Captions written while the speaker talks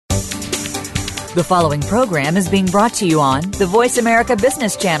The following program is being brought to you on the Voice America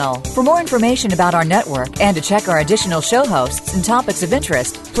Business Channel. For more information about our network and to check our additional show hosts and topics of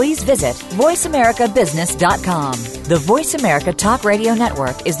interest, please visit voiceamericabusiness.com. The Voice America Talk Radio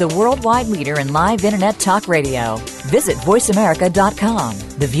Network is the worldwide leader in live Internet talk radio. Visit voiceamerica.com.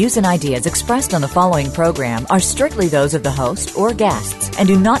 The views and ideas expressed on the following program are strictly those of the host or guests and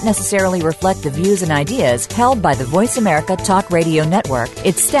do not necessarily reflect the views and ideas held by the Voice America Talk Radio Network,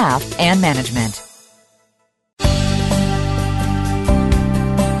 its staff, and management.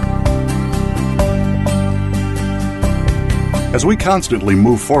 As we constantly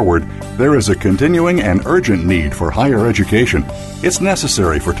move forward, there is a continuing and urgent need for higher education. It's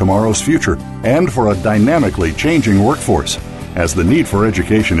necessary for tomorrow's future and for a dynamically changing workforce. As the need for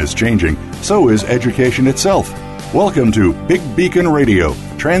education is changing, so is education itself. Welcome to Big Beacon Radio,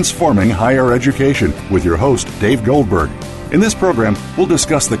 Transforming Higher Education, with your host, Dave Goldberg. In this program, we'll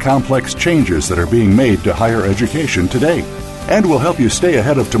discuss the complex changes that are being made to higher education today. And we'll help you stay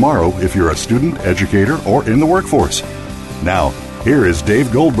ahead of tomorrow if you're a student, educator, or in the workforce. Now, here is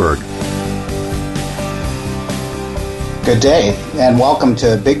Dave Goldberg. Good day, and welcome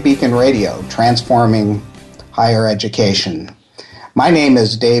to Big Beacon Radio, Transforming Higher Education. My name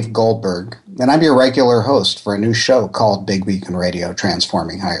is Dave Goldberg, and I'm your regular host for a new show called Big Beacon Radio,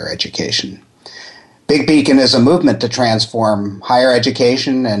 Transforming Higher Education. Big Beacon is a movement to transform higher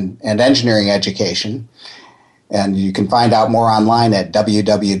education and engineering education, and you can find out more online at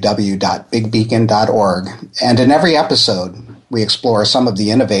www.bigbeacon.org. And in every episode, we explore some of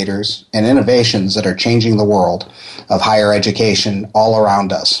the innovators and innovations that are changing the world of higher education all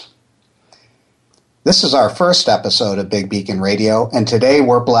around us. This is our first episode of Big Beacon Radio, and today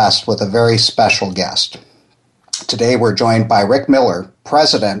we're blessed with a very special guest. Today we're joined by Rick Miller,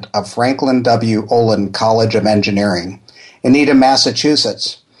 president of Franklin W. Olin College of Engineering in Needham,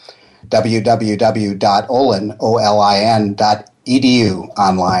 Massachusetts. www.olin.edu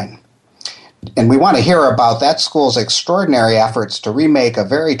online. And we want to hear about that school's extraordinary efforts to remake a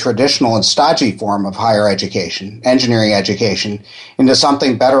very traditional and stodgy form of higher education, engineering education, into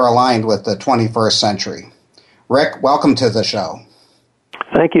something better aligned with the 21st century. Rick, welcome to the show.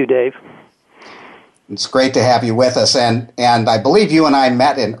 Thank you, Dave. It's great to have you with us. And I believe you and I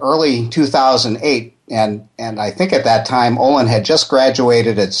met in early 2008, and I think at that time Olin had just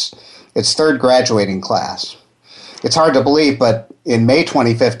graduated its third graduating class. It's hard to believe, but in May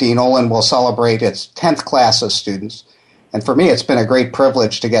 2015, Olin will celebrate its 10th class of students. And for me, it's been a great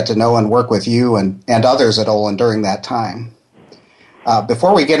privilege to get to know and work with you and others at Olin during that time.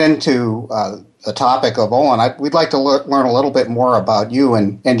 Before we get into the topic of Olin, we'd like to learn a little bit more about you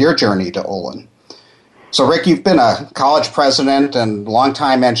and your journey to Olin. So, Rick, you've been a college president and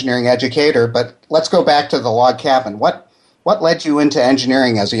longtime engineering educator, but let's go back to the log cabin. What led you into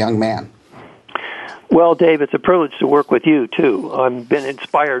engineering as a young man? Well, Dave, it's a privilege to work with you, too. I've been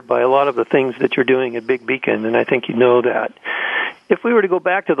inspired by a lot of the things that you're doing at Big Beacon, and I think you know that. If we were to go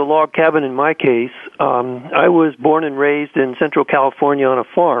back to the log cabin in my case, I was born and raised in Central California on a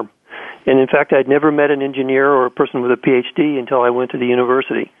farm. And in fact, I'd never met an engineer or a person with a PhD until I went to the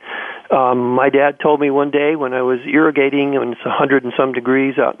university. My dad told me one day when I was irrigating and it's 100 and some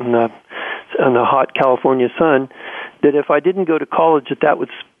degrees out in the hot California sun, that if I didn't go to college, that would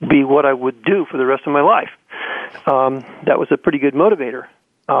be what I would do for the rest of my life. That was a pretty good motivator.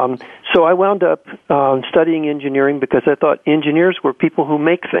 So I wound up studying engineering because I thought engineers were people who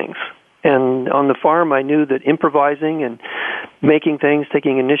make things. And on the farm, I knew that improvising and making things,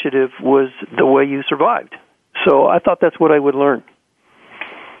 taking initiative, was the way you survived. So I thought that's what I would learn.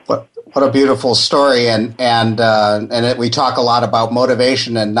 What a beautiful story, and we talk a lot about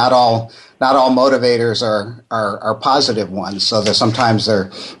motivation, and not all motivators are positive ones. So sometimes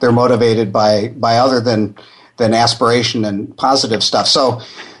they're motivated by other than aspiration and positive stuff. So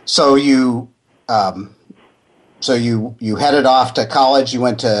you headed off to college. You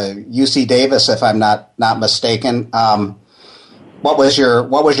went to UC Davis, if I'm not mistaken. What was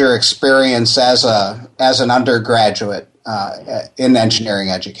your experience as an undergraduate in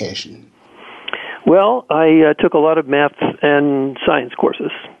engineering education? Well, I took a lot of math and science courses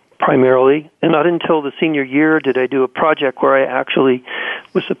primarily, and not until the senior year did I do a project where I actually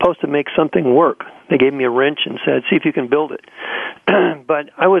was supposed to make something work. They gave me a wrench and said, see if you can build it. But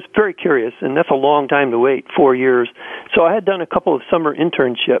I was very curious, and that's a long time to wait, 4 years. So I had done a couple of summer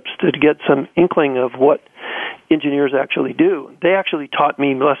internships to get some inkling of what engineers actually do. They actually taught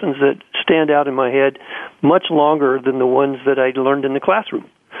me lessons that stand out in my head much longer than the ones that I learned in the classroom.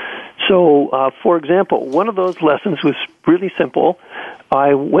 So, for example, one of those lessons was really simple.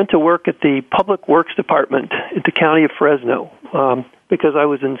 I went to work at the Public Works Department at the County of Fresno because I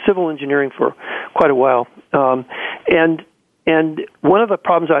was in civil engineering for quite a while. And one of the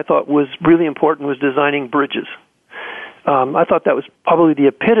problems I thought was really important was designing bridges. I thought that was probably the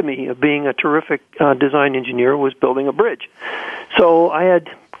epitome of being a terrific design engineer, was building a bridge. So I had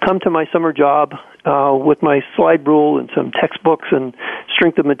come to my summer job with my slide rule and some textbooks and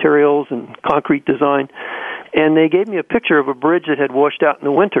strength of materials and concrete design, and they gave me a picture of a bridge that had washed out in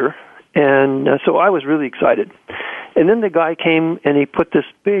the winter, and so I was really excited. And then the guy came and he put this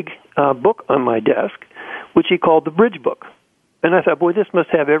big book on my desk, which he called the Bridge Book. And I thought, boy, this must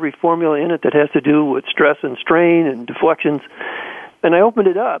have every formula in it that has to do with stress and strain and deflections. And I opened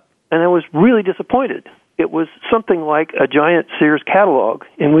it up, and I was really disappointed. It was something like a giant Sears catalog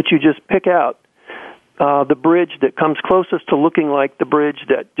in which you just pick out the bridge that comes closest to looking like the bridge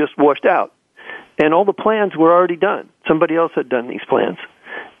that just washed out. And all the plans were already done. Somebody else had done these plans.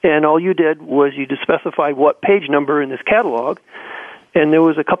 And all you did was you just specified what page number in this catalog, and there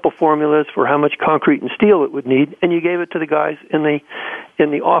was a couple formulas for how much concrete and steel it would need, and you gave it to the guys in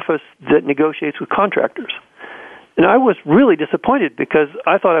the office that negotiates with contractors. And I was really disappointed because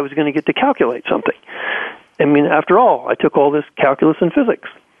I thought I was going to get to calculate something. I mean, after all, I took all this calculus and physics.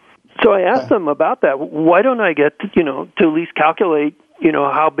 So I asked them about that. Why don't I get to at least calculate,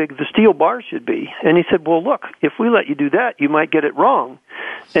 how big the steel bars should be? And he said, well, look, if we let you do that, you might get it wrong.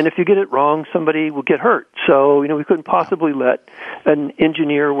 And if you get it wrong, somebody will get hurt. So, we couldn't possibly let an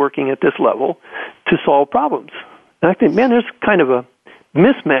engineer working at this level to solve problems. And I think, man, there's kind of a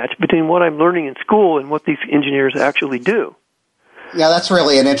mismatch between what I'm learning in school and what these engineers actually do. Yeah, that's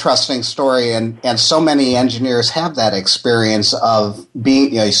really an interesting story, and so many engineers have that experience of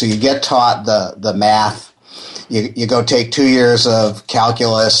being, so you get taught the math. You go take 2 years of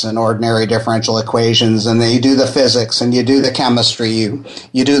calculus and ordinary differential equations, and then you do the physics and you do the chemistry.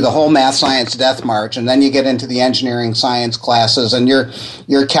 You do the whole math science death march, and then you get into the engineering science classes, and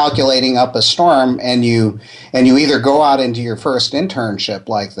you're calculating up a storm, and you either go out into your first internship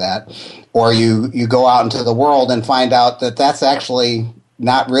like that, or you go out into the world and find out that that's actually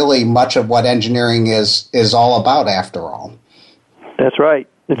not really much of what engineering is all about after all. That's right.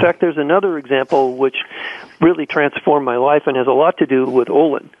 In fact, there's another example which really transformed my life and has a lot to do with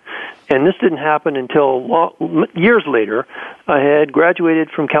Olin. And this didn't happen until years later. I had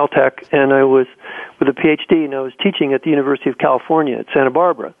graduated from Caltech, and I was with a PhD, and I was teaching at the University of California at Santa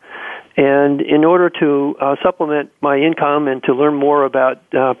Barbara. And in order to supplement my income and to learn more about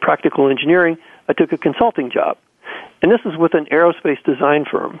practical engineering, I took a consulting job. And this is with an aerospace design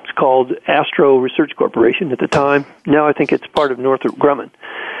firm. It's called Astro Research Corporation at the time. Now I think it's part of Northrop Grumman.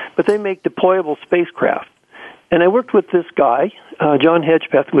 But they make deployable spacecraft. And I worked with this guy, John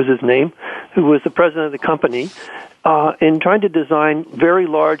Hedgepeth was his name, who was the president of the company, in trying to design very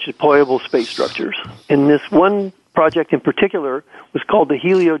large deployable space structures. And this one project in particular was called the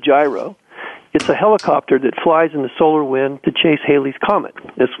Heliogyro. It's a helicopter that flies in the solar wind to chase Halley's Comet.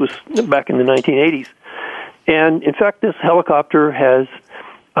 This was back in the 1980s. And, in fact, this helicopter has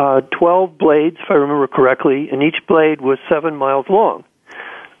 12 blades, if I remember correctly, and each blade was 7 miles long.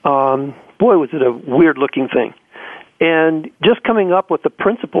 Boy, was it a weird-looking thing. And just coming up with the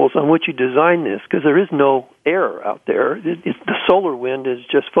principles on which you design this, because there is no air out there. The solar wind is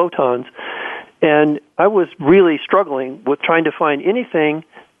just photons. And I was really struggling with trying to find anything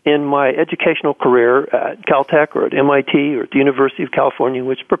in my educational career at Caltech or at MIT or at the University of California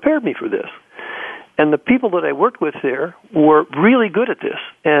which prepared me for this. And the people that I worked with there were really good at this.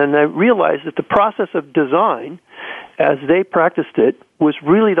 And I realized that the process of design, as they practiced it, was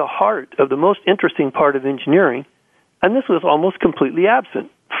really the heart of the most interesting part of engineering. And this was almost completely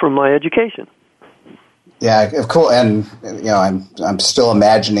absent from my education. Yeah, cool. And I'm still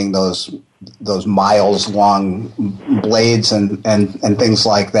imagining those miles long blades and things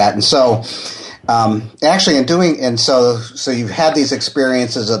like that. And so so you've had these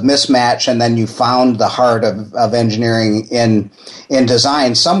experiences of mismatch, and then you found the heart of engineering in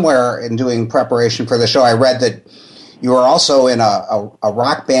design. Somewhere in doing preparation for the show, I read that you were also in a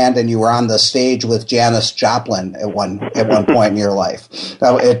rock band, and you were on the stage with Janis Joplin at one point in your life.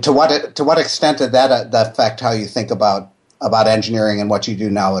 To what extent did that affect how you think about engineering and what you do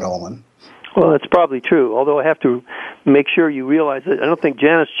now at Olin? Well, that's probably true, although I have to make sure you realize that I don't think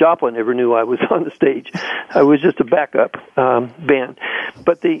Janis Joplin ever knew I was on the stage. I was just a backup band.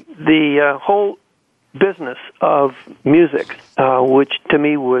 But the whole business of music, which to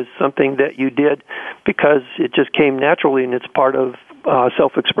me was something that you did because it just came naturally and it's part of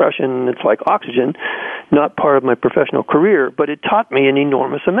self-expression, it's like oxygen, not part of my professional career, but it taught me an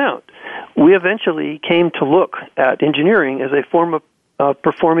enormous amount. we eventually came to look at engineering as a form of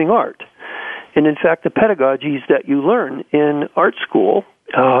performing art. And in fact, the pedagogies that you learn in art school,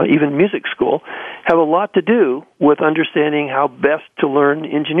 even music school, have a lot to do with understanding how best to learn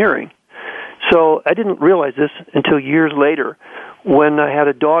engineering. So I didn't realize this until years later when I had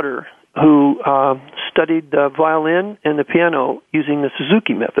a daughter who studied the violin and the piano using the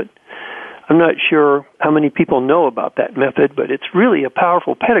Suzuki method. I'm not sure how many people know about that method, but it's really a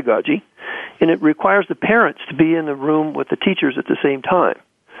powerful pedagogy, and it requires the parents to be in the room with the teachers at the same time.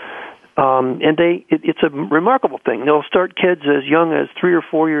 And it's a remarkable thing. They'll start kids as young as 3 or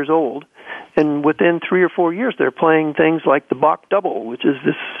 4 years old, and within 3 or 4 years, they're playing things like the Bach double, which is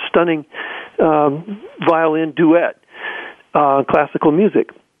this stunning violin duet, classical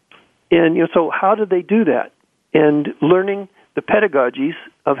music. And so how do they do that? And learning the pedagogies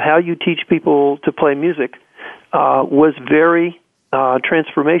of how you teach people to play music was very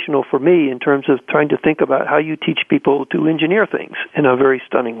transformational for me in terms of trying to think about how you teach people to engineer things in a very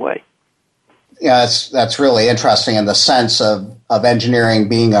stunning way. Yeah, that's really interesting in the sense of engineering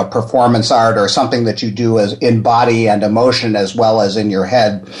being a performance art or something that you do as in body and emotion as well as in your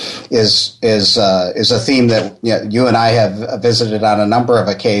head is a theme that you and I have visited on a number of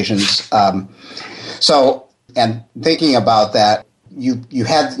occasions. So, and thinking about that, you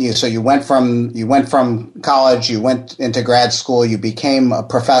went from college, you went into grad school, you became a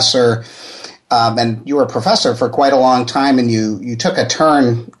professor. And you were a professor for quite a long time, and you took a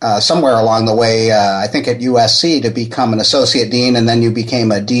turn somewhere along the way, I think at USC, to become an associate dean, and then you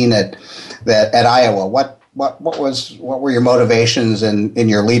became a dean at Iowa. What were your motivations in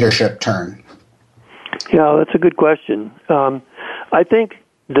your leadership turn? Yeah, that's a good question. I think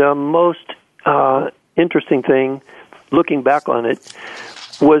the most interesting thing, looking back on it,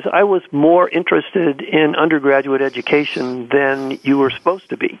 was I was more interested in undergraduate education than you were supposed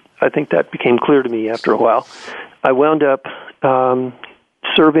to be. I think that became clear to me after a while. I wound up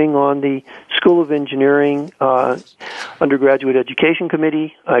serving on the School of Engineering undergraduate education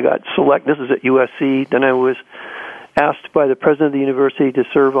committee. I got this is at USC. Then I was asked by the president of the university to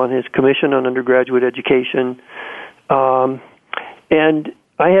serve on his commission on undergraduate education. And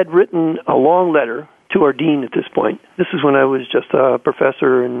I had written a long letter to our dean at this point. This is when I was just a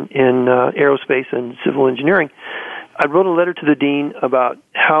professor in aerospace and civil engineering. I wrote a letter to the dean about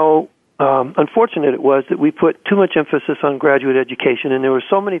how unfortunate it was that we put too much emphasis on graduate education, and there were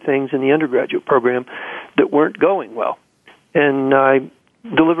so many things in the undergraduate program that weren't going well. And I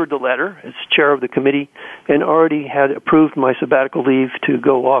delivered the letter as chair of the committee and already had approved my sabbatical leave to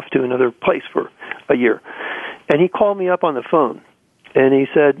go off to another place for a year. And he called me up on the phone, and he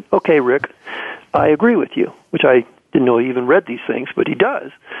said, "Okay, Rick, I agree with you," which I didn't know he even read these things, but he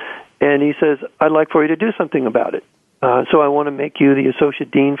does. And he says, "I'd like for you to do something about it. So I want to make you the Associate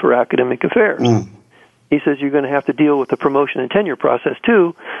Dean for Academic Affairs." He says, "You're going to have to deal with the promotion and tenure process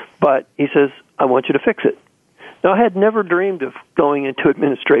too, but," he says, "I want you to fix it." Now, I had never dreamed of going into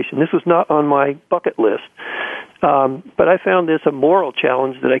administration. This was not on my bucket list. But I found this a moral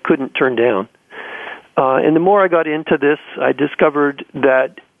challenge that I couldn't turn down. And the more I got into this, I discovered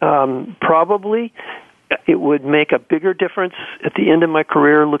that probably it would make a bigger difference at the end of my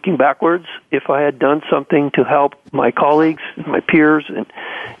career looking backwards if I had done something to help my colleagues, my peers,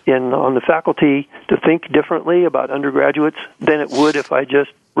 and on the faculty to think differently about undergraduates than it would if I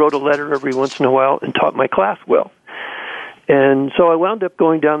just wrote a letter every once in a while and taught my class well. And so I wound up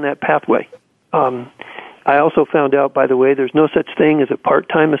going down that pathway. I also found out, by the way, there's no such thing as a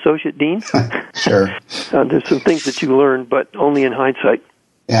part-time associate dean. Sure. There's some things that you learn, but only in hindsight.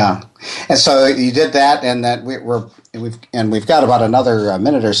 Yeah, and so you did that, and that we've got about another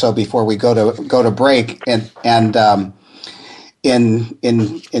minute or so before we go to break, and in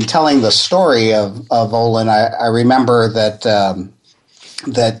telling the story of Olin, I remember that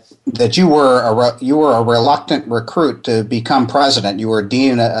you were a reluctant recruit to become president. You were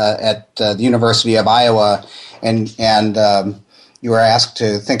dean at the University of Iowa, and you were asked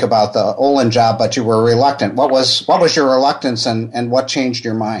to think about the Olin job, but you were reluctant. What was your reluctance, and what changed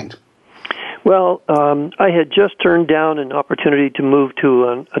your mind? Well, I had just turned down an opportunity to move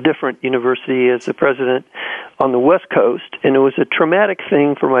to a different university as the president on the West Coast, and it was a traumatic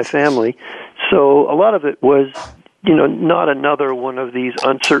thing for my family. So a lot of it was, not another one of these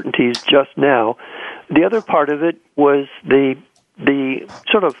uncertainties just now. The other part of it was the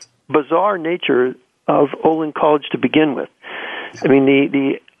sort of bizarre nature of Olin College to begin with. I mean,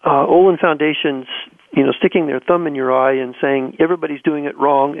 the Olin Foundation's sticking their thumb in your eye and saying everybody's doing it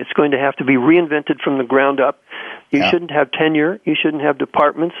wrong. It's going to have to be reinvented from the ground up. You shouldn't have tenure. You shouldn't have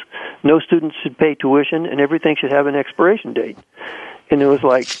departments. No students should pay tuition, and everything should have an expiration date. And it was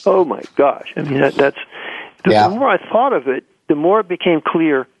like, oh my gosh! I mean, that's the more I thought of it, the more it became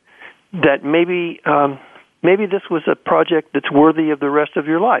clear that maybe this was a project that's worthy of the rest of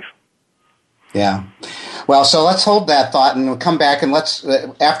your life. Yeah. Well, so let's hold that thought, and we'll come back, and let's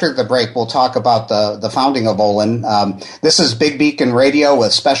after the break we'll talk about the founding of Olin. This is Big Beacon Radio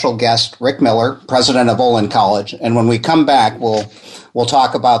with special guest Rick Miller, president of Olin College, and when we come back, we'll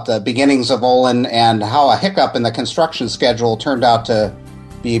talk about the beginnings of Olin and how a hiccup in the construction schedule turned out to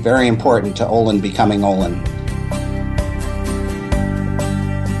be very important to Olin becoming Olin.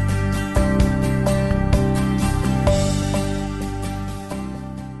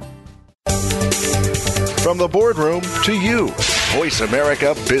 From the boardroom to you, Voice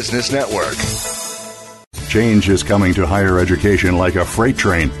America Business Network. Change is coming to higher education like a freight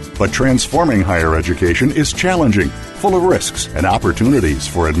train, but transforming higher education is challenging, full of risks and opportunities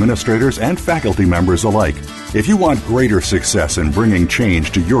for administrators and faculty members alike. If you want greater success in bringing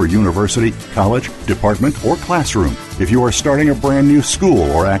change to your university, college, department, or classroom, if you are starting a brand new school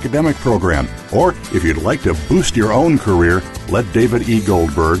or academic program, or if you'd like to boost your own career, let David E.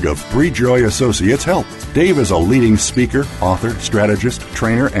 Goldberg of Three Joy Associates help. Dave is a leading speaker, author, strategist,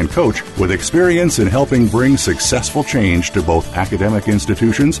 trainer, and coach with experience in helping bring successful change to both academic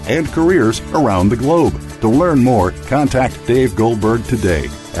institutions and careers around the globe. To learn more, contact Dave Goldberg today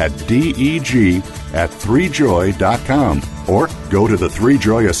at deg@threejoy.com or go to the Three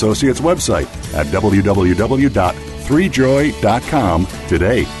Joy Associates website at www.threejoy.com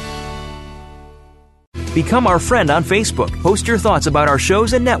today. Become our friend on Facebook. Post your thoughts about our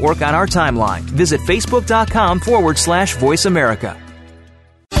shows and network on our timeline. Visit facebook.com/Voice America.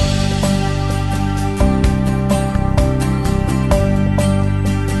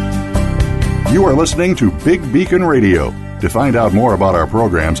 You are listening to Big Beacon Radio. To find out more about our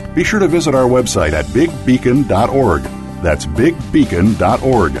programs, be sure to visit our website at bigbeacon.org. That's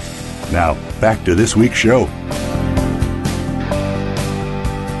bigbeacon.org. Now, back to this week's show.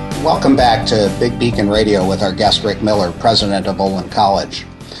 Welcome back to Big Beacon Radio with our guest, Rick Miller, president of Olin College.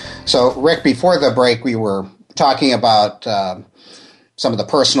 So, Rick, before the break, we were talking about some of the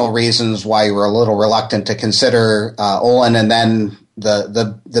personal reasons why you were a little reluctant to consider Olin, and then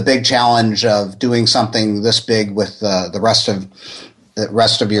the big challenge of doing something this big with the rest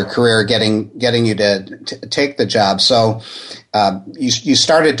of your career, getting you to take the job. So you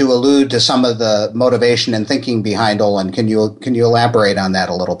started to allude to some of the motivation and thinking behind Olin. Can you elaborate on that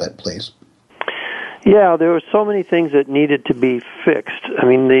a little bit, please? Yeah, there were so many things that needed to be fixed. I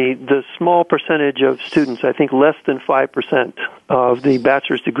mean, the small percentage of students, I think less than 5% of the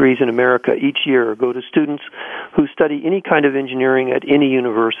bachelor's degrees in America each year go to students who study any kind of engineering at any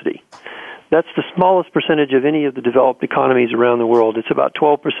university. That's the smallest percentage of any of the developed economies around the world. It's about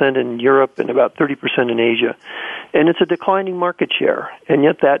 12% in Europe and about 30% in Asia. And it's a declining market share. And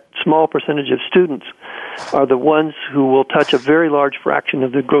yet that small percentage of students are the ones who will touch a very large fraction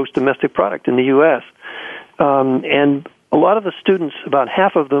of the gross domestic product in the U.S. And a lot of the students, about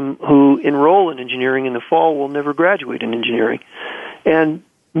half of them who enroll in engineering in the fall, will never graduate in engineering. And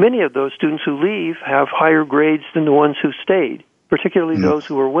many of those students who leave have higher grades than the ones who stayed, particularly those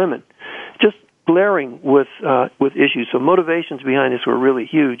who are women. Just glaring with issues. So motivations behind this were really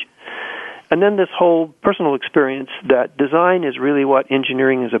huge. And then this whole personal experience that design is really what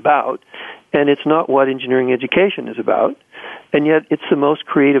engineering is about, and it's not what engineering education is about, and yet it's the most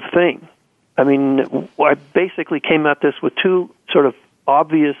creative thing. I mean, I basically came at this with two sort of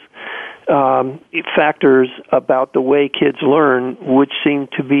obvious factors about the way kids learn, which seem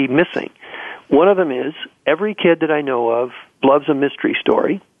to be missing. One of them is every kid that I know of loves a mystery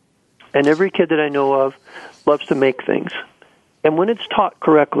story, and every kid that I know of loves to make things. And when it's taught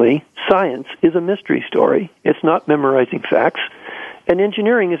correctly, science is a mystery story. It's not memorizing facts. And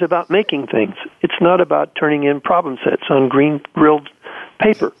engineering is about making things. It's not about turning in problem sets on green grilled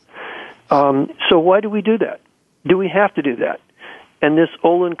paper. So why do we do that? Do we have to do that? And this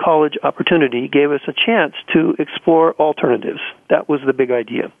Olin College opportunity gave us a chance to explore alternatives. That was the big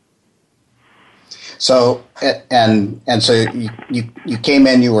idea. So so you came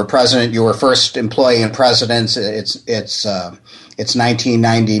in. You were president. You were first employee and president. It's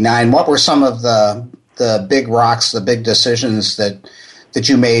 1999. What were some of the big rocks, the big decisions that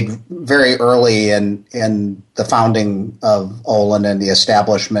you made very early in the founding of Olin and the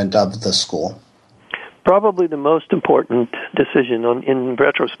establishment of the school? Probably the most important decision in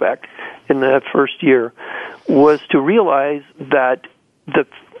retrospect in that first year was to realize that the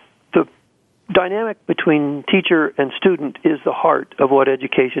dynamic between teacher and student is the heart of what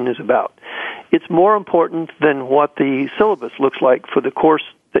education is about. It's more important than what the syllabus looks like for the course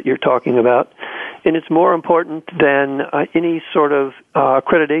that you're talking about, and it's more important than any sort of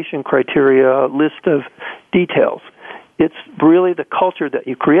accreditation criteria list of details. It's really the culture that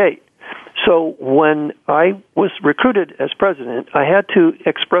you create. So when I was recruited as president, I had to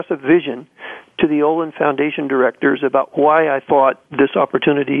express a vision to the Olin Foundation directors about why I thought this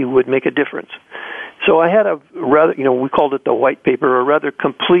opportunity would make a difference. So I had a rather, we called it the white paper, a rather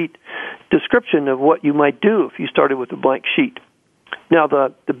complete description of what you might do if you started with a blank sheet. Now,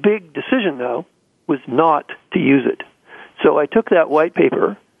 the big decision, though, was not to use it. So I took that white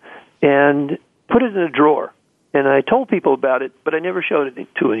paper and put it in a drawer, and I told people about it, but I never showed it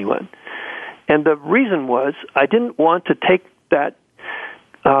to anyone. And the reason was I didn't want to take that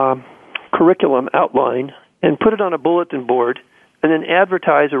curriculum outline and put it on a bulletin board and then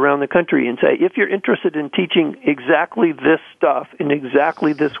advertise around the country and say, if you're interested in teaching exactly this stuff in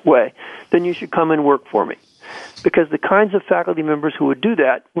exactly this way, then you should come and work for me. Because the kinds of faculty members who would do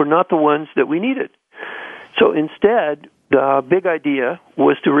that were not the ones that we needed. So instead, the big idea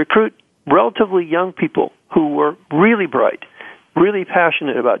was to recruit relatively young people who were really bright, really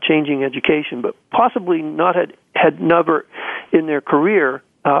passionate about changing education, but possibly not had never in their career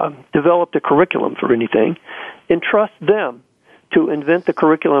developed a curriculum for anything, and trust them to invent the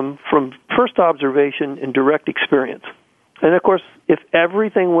curriculum from first observation and direct experience. And, of course, if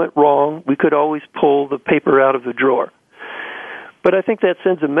everything went wrong, we could always pull the paper out of the drawer. But I think that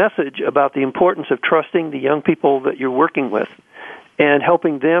sends a message about the importance of trusting the young people that you're working with and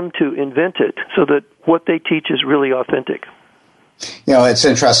helping them to invent it so that what they teach is really authentic. It's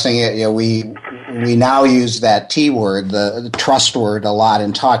interesting. We now use that T word, the trust word, a lot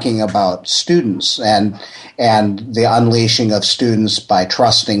in talking about students and the unleashing of students by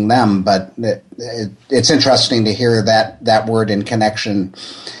trusting them. But it's interesting to hear that word in connection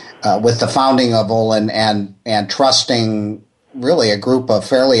with the founding of Olin and trusting really a group of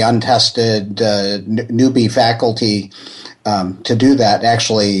fairly untested newbie faculty to do that.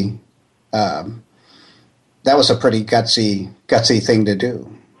 Actually, that was a pretty gutsy thing to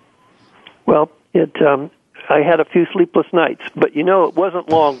do. Well, I had a few sleepless nights, but it wasn't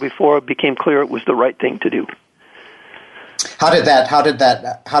long before it became clear it was the right thing to do. How did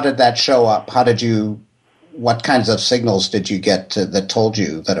that show up? What kinds of signals did you get that told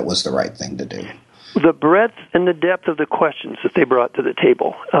you that it was the right thing to do? The breadth and the depth of the questions that they brought to the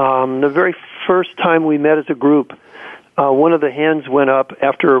table. The very first time we met as a group, one of the hands went up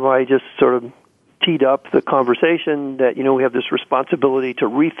after I just sort of teed up the conversation that, we have this responsibility to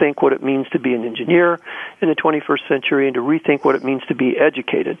rethink what it means to be an engineer in the 21st century and to rethink what it means to be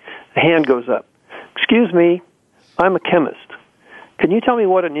educated. The hand goes up. Excuse me, I'm a chemist. Can you tell me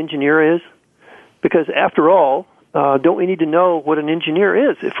what an engineer is? Because after all, don't we need to know what an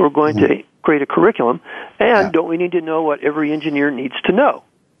engineer is if we're going to create a curriculum? And don't we need to know what every engineer needs to know?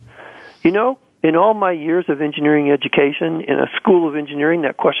 In all my years of engineering education in a school of engineering,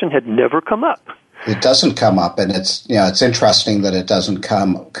 that question had never come up. It doesn't come up, and it's interesting that it doesn't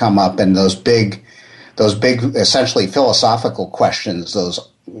come up in those big essentially philosophical questions. Those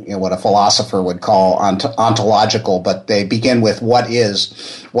what a philosopher would call ontological, but they begin with what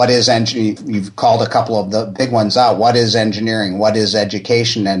is engineering. You've called a couple of the big ones out. What is engineering? What is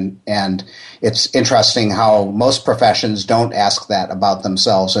education? And it's interesting how most professions don't ask that about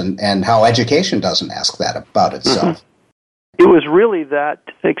themselves, and how education doesn't ask that about itself. Mm-hmm. It was really that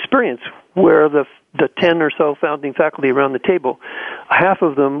experience where the 10 or so founding faculty around the table, half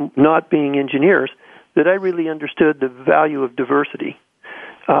of them not being engineers, that I really understood the value of diversity.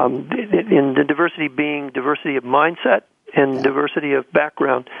 In the diversity being diversity of mindset and diversity of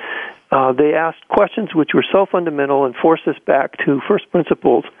background. They asked questions which were so fundamental and forced us back to first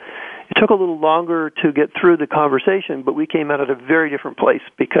principles. It took a little longer to get through the conversation, but we came out at a very different place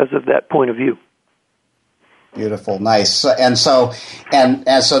because of that point of view. Beautiful, nice, and so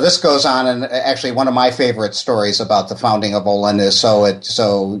this goes on. And actually, one of my favorite stories about the founding of Olin is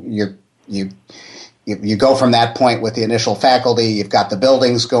you go from that point with the initial faculty. You've got the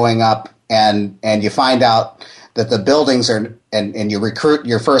buildings going up, and you find out that the buildings are, and you recruit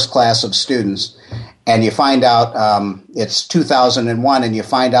your first class of students, and you find out it's 2001, and you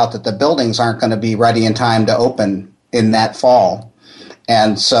find out that the buildings aren't going to be ready in time to open in that fall.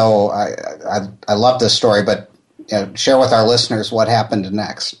 And so I love this story, but share with our listeners what happened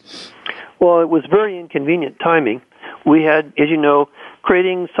next. Well, it was very inconvenient timing. We had, as you know,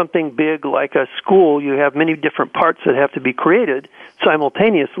 creating something big like a school, you have many different parts that have to be created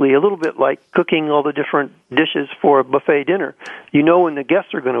simultaneously, a little bit like cooking all the different dishes for a buffet dinner. You know when the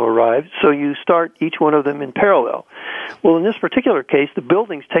guests are going to arrive, so you start each one of them in parallel. Well, in this particular case, the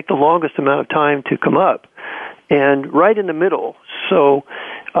buildings take the longest amount of time to come up. And right in the middle, so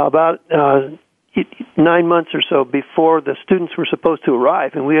about 9 months or so before the students were supposed to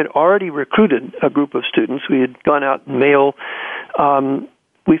arrive, and we had already recruited a group of students. We had gone out and mail.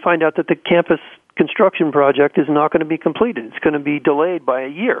 We find out that the campus construction project is not going to be completed. It's going to be delayed by a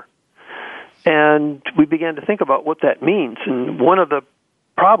year. And we began to think about what that means. And one of the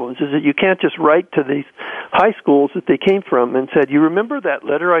problems is that you can't just write to these high schools that they came from and said, you remember that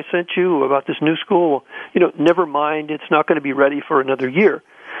letter I sent you about this new school? Never mind, it's not going to be ready for another year.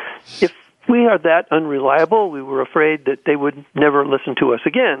 If we are that unreliable, we were afraid that they would never listen to us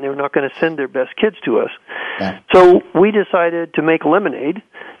again. They were not going to send their best kids to us. Yeah. So we decided to make lemonade,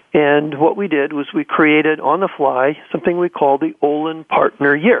 and what we did was we created on the fly something we called the Olin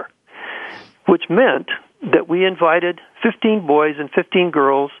Partner Year, which meant that we invited 15 boys and 15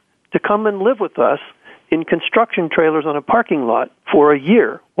 girls to come and live with us in construction trailers on a parking lot for a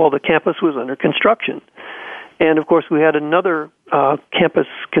year while the campus was under construction. And, of course, we had another campus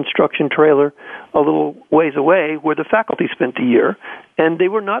construction trailer a little ways away where the faculty spent the year, and they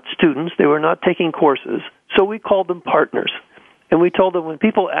were not students. They were not taking courses, so we called them partners. And we told them, when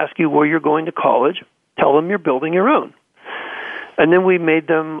people ask you where you're going to college, tell them you're building your own. And then we made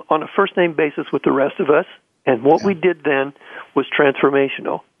them on a first-name basis with the rest of us, and what we did then was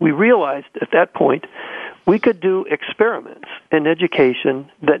transformational. We realized at that point we could do experiments in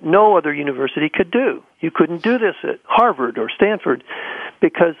education that no other university could do. You couldn't do this at Harvard or Stanford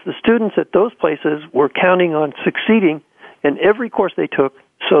because the students at those places were counting on succeeding in every course they took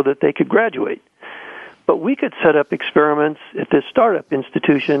so that they could graduate. But we could set up experiments at this startup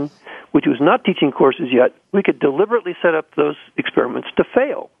institution, which was not teaching courses yet. We could deliberately set up those experiments to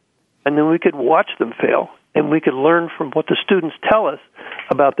fail, and then we could watch them fail, and we could learn from what the students tell us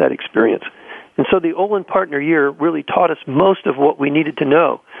about that experience. And so the Olin Partner Year really taught us most of what we needed to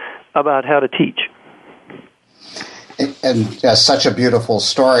know about how to teach. And such a beautiful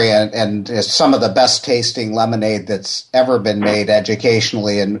story, and some of the best tasting lemonade that's ever been made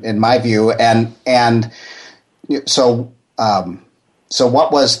educationally, in my view. And so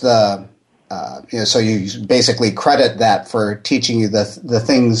what was the so you basically credit that for teaching you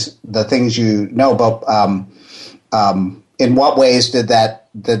the things you know. But in what ways did that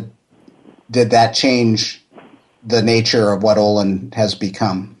change the nature of what Olin has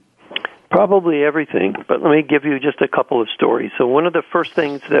become? Probably everything, but let me give you just a couple of stories. So one of the first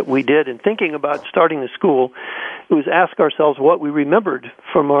things that we did in thinking about starting the school was ask ourselves what we remembered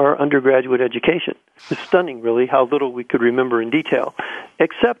from our undergraduate education. It's stunning, really, how little we could remember in detail,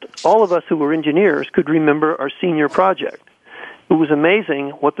 except all of us who were engineers could remember our senior project. It was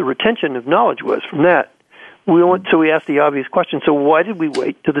amazing what the retention of knowledge was from that. So we asked the obvious question, so why did we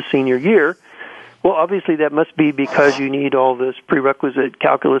wait to the senior year? Well, obviously that must be because you need all this prerequisite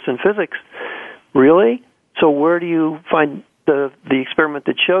calculus and physics. Really? So where do you find the experiment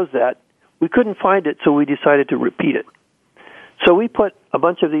that shows that? We couldn't find it, so we decided to repeat it. So we put a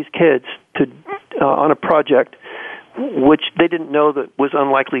bunch of these kids on a project which they didn't know that was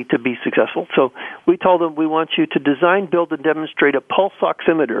unlikely to be successful. So we told them, we want you to design, build, and demonstrate a pulse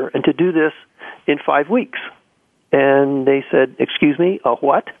oximeter, and to do this in 5 weeks. And they said, excuse me, a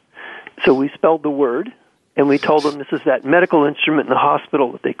what? So we spelled the word, and we told them this is that medical instrument in the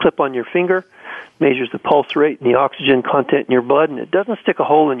hospital that they clip on your finger, measures the pulse rate and the oxygen content in your blood, and it doesn't stick a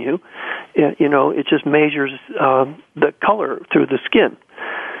hole in you. It just measures the color through the skin.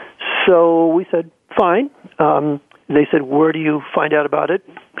 So we said, fine. They said, where do you find out about it?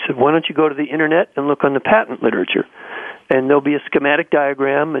 I said, why don't you go to the Internet and look on the patent literature? And there'll be a schematic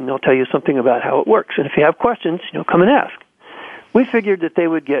diagram, and they'll tell you something about how it works. And if you have questions, come and ask. We figured that they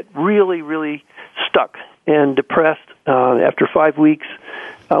would get really, really stuck and depressed. After 5 weeks,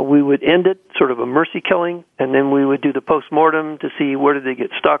 we would end it, sort of a mercy killing, and then we would do the postmortem to see where did they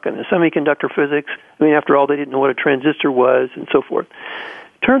get stuck in the semiconductor physics. After all, they didn't know what a transistor was and so forth.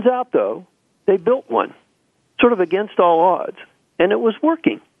 Turns out, though, they built one, sort of against all odds, and it was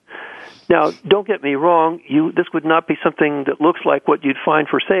working. Now, don't get me wrong, this would not be something that looks like what you'd find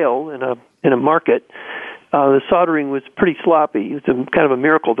for sale in a market. The soldering was pretty sloppy. It was kind of a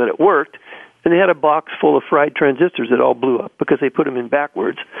miracle that it worked. And they had a box full of fried transistors that all blew up because they put them in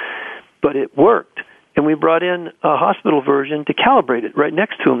backwards. But it worked. And we brought in a hospital version to calibrate it right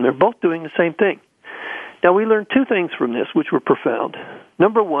next to them. They're both doing the same thing. Now, we learned two things from this, which were profound.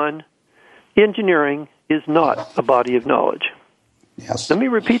 Number one, engineering is not a body of knowledge. Yes. Let me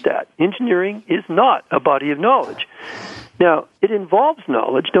repeat that. Engineering is not a body of knowledge. Now, it involves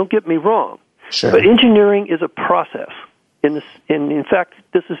knowledge, don't get me wrong. Sure. But engineering is a process. In fact,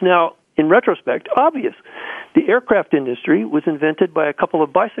 this is now, in retrospect, obvious. The aircraft industry was invented by a couple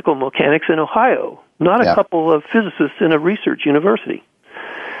of bicycle mechanics in Ohio, not a couple of physicists in a research university.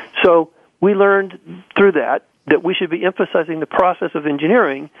 So we learned through that we should be emphasizing the process of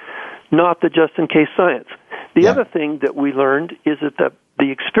engineering, not the just-in-case science. The other thing that we learned is that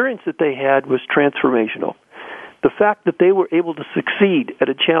the experience that they had was transformational. The fact that they were able to succeed at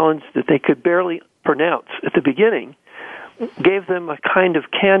a challenge that they could barely pronounce at the beginning gave them a kind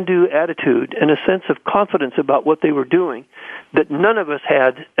of can-do attitude and a sense of confidence about what they were doing that none of us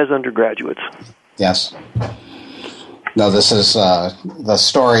had as undergraduates. Yes. No, this is the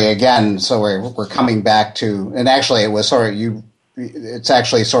story again. So we're coming back to, and actually, it was sort of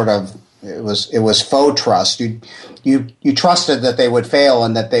it was faux trust. You trusted that they would fail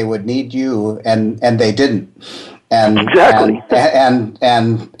and that they would need you, and they didn't. And exactly. And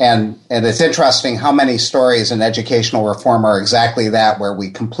it's interesting how many stories in educational reform are exactly that, where we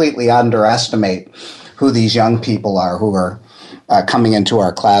completely underestimate who these young people are who are coming into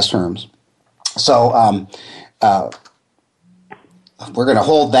our classrooms. So we're going to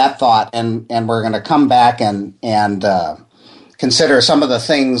hold that thought, and we're going to come back and consider some of the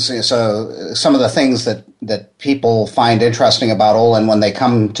things. So some of the things that people find interesting about Olin when they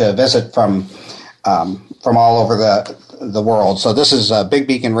come to visit from all over the world. So this is Big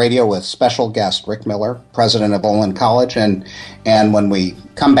Beacon Radio with special guest Rick Miller, president of Olin College, and when we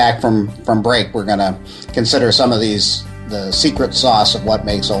come back from break, we're going to consider some of the secret sauce of what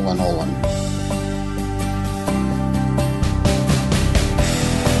makes Olin Olin.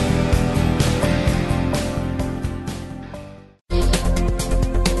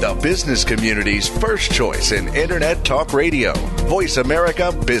 The business community's first choice in Internet Talk Radio, Voice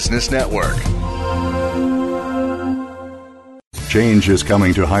America Business Network. Change is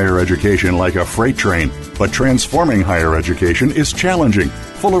coming to higher education like a freight train, but transforming higher education is challenging,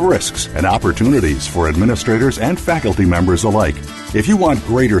 full of risks and opportunities for administrators and faculty members alike. If you want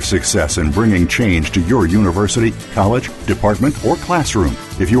greater success in bringing change to your university, college, department, or classroom,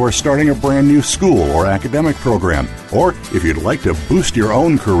 if you are starting a brand new school or academic program, or if you'd like to boost your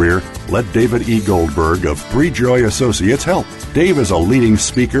own career, let David E. Goldberg of Three Joy Associates help. Dave is a leading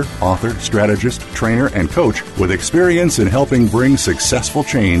speaker, author, strategist, trainer, and coach with experience in helping bring successful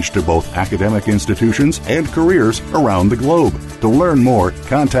change to both academic institutions and careers around the globe. To learn more,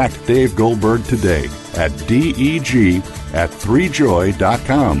 contact Dave Goldberg today at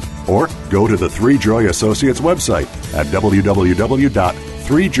deg@threejoy.com or go to the Three Joy Associates website at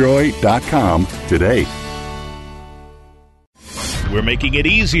www.threejoy.com today. We're making it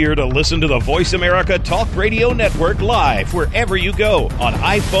easier to listen to the Voice America Talk Radio Network live wherever you go on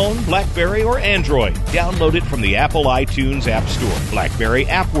iPhone, BlackBerry, or Android. Download it from the Apple iTunes App Store, BlackBerry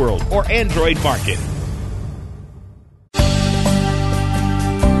App World, or Android Market.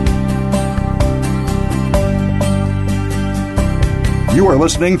 You are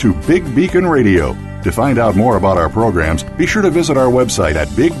listening to Big Beacon Radio. To find out more about our programs, be sure to visit our website at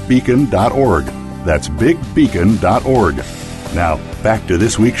bigbeacon.org. That's bigbeacon.org. Now, back to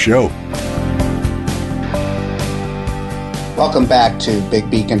this week's show. Welcome back to Big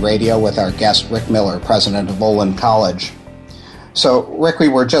Beacon Radio with our guest Rick Miller, president of Olin College. So, Rick, we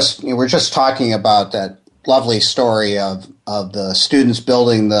were just talking about that lovely story of the students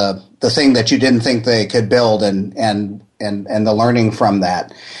building the thing that you didn't think they could build, and the learning from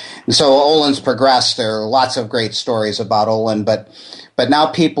that. And so Olin's progressed. There are lots of great stories about Olin, but now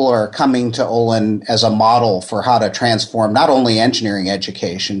people are coming to Olin as a model for how to transform not only engineering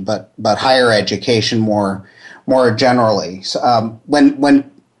education, but higher education more generally. So,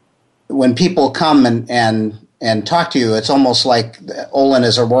 when people come and talk to you, it's almost like Olin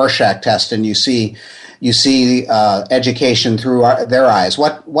is a Rorschach test, and you see education through their eyes.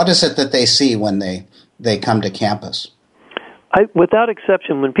 What is it that they see when they come to campus? Without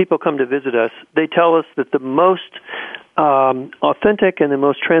exception, when people come to visit us, they tell us that the most authentic and the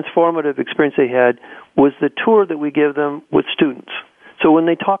most transformative experience they had was the tour that we give them with students. So when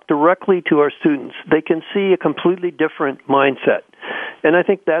they talk directly to our students, they can see a completely different mindset. And I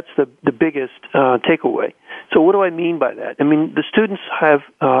think that's the biggest takeaway. So what do I mean by that? I mean, the students have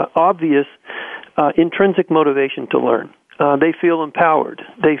obvious intrinsic motivation to learn. They feel empowered.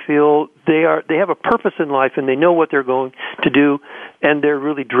 They feel they have a purpose in life, and they know what they're going to do, and they're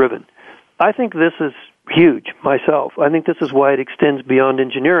really driven. I think this is huge myself. I think this is why it extends beyond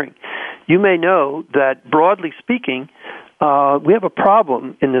engineering. You may know that, broadly speaking, we have a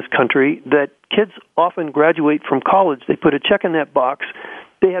problem in this country that kids often graduate from college. They put a check in that box.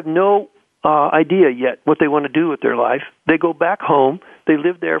 They have no idea yet what they want to do with their life. They go back home. They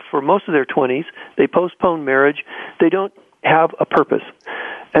live there for most of their 20s. They postpone marriage. They don't have a purpose.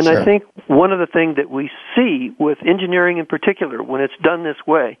 And Sure. I think one of the things that we see with engineering in particular, when it's done this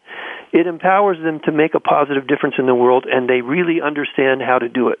way, it empowers them to make a positive difference in the world, and they really understand how to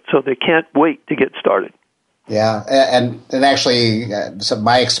do it. So they can't wait to get started. Yeah, and actually, so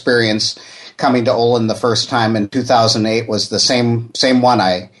my experience coming to Olin the first time in 2008 was the same one.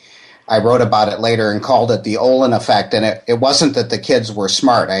 I wrote about it later and called it the Olin effect, and it wasn't that the kids were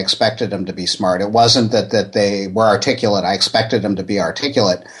smart. I expected them to be smart. It wasn't that they were articulate. I expected them to be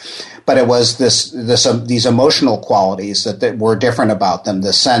articulate. But it was these emotional qualities that were different about them.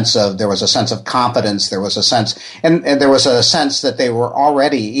 There was a sense of confidence. There was a sense, and there was a sense that they were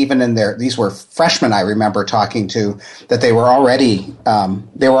already, even in these were freshmen I remember talking to, that they were already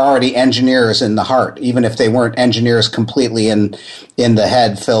engineers in the heart, even if they weren't engineers completely in the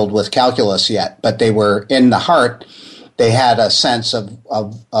head filled with calculus yet, but they were in the heart. They had a sense of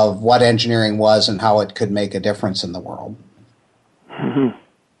what engineering was and how it could make a difference in the world. Mm-hmm.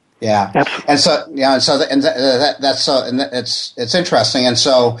 Yeah, and so that's so, and it's interesting. And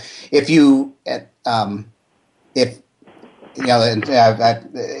so if you could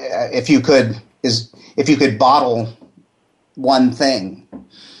bottle one thing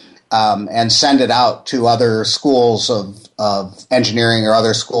and send it out to other schools of engineering or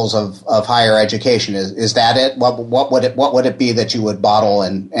other schools of higher education, is that it? What would it be that you would bottle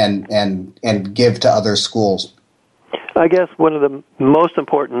and give to other schools? I guess one of the most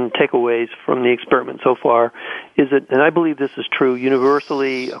important takeaways from the experiment so far is that, and I believe this is true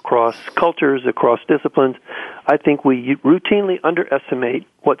universally across cultures, across disciplines, I think we routinely underestimate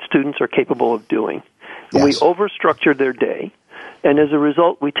what students are capable of doing. Yes. We overstructure their day, and as a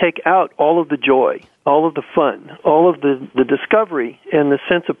result, we take out all of the joy, all of the fun, all of the discovery and the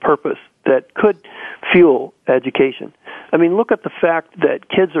sense of purpose that could fuel education. I mean, look at the fact that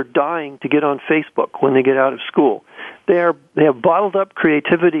kids are dying to get on Facebook when they get out of school. They have bottled up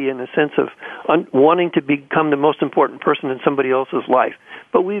creativity in the sense of wanting to become the most important person in somebody else's life.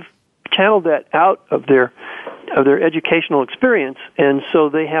 But we've channeled that out of their educational experience, and so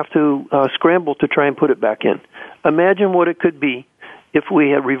they have to scramble to try and put it back in. Imagine what it could be if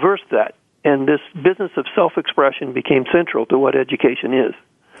we had reversed that, and this business of self-expression became central to what education is.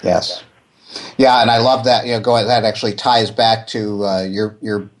 Yes. Yeah, and I love that. That actually ties back to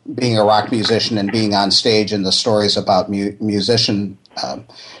your being a rock musician and being on stage and the stories about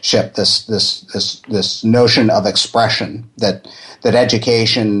musicianship. This notion of expression that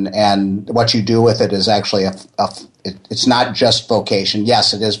education and what you do with it is actually it's not just vocation.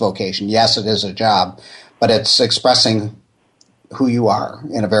 Yes, it is vocation. Yes, it is a job, but it's expressing who you are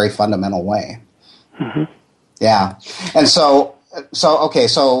in a very fundamental way. Mm-hmm. Yeah, and so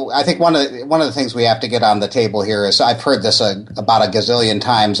I think one of the things we have to get on the table here is, I've heard this about a gazillion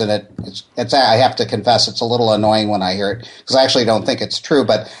times, and it's I have to confess it's a little annoying when I hear it, because I actually don't think it's true,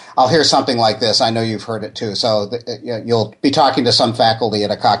 but I'll hear something like this. I know you've heard it too. So you'll be talking to some faculty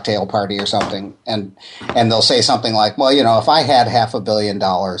at a cocktail party or something, and they'll say something like, well, if I had $500 million,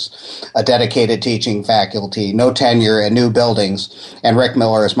 a dedicated teaching faculty, no tenure, and new buildings, and Rick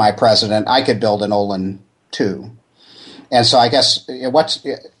Miller is my president, I could build an Olin too. And so I guess when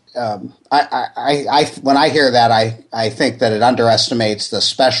I hear that, I think that it underestimates the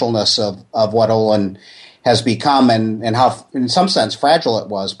specialness of what Olin has become and how, in some sense, fragile it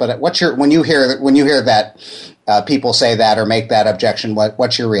was. But when you hear that people say that or make that objection,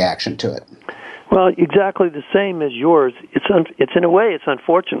 what's your reaction to it? Well, exactly the same as yours. It's in a way, it's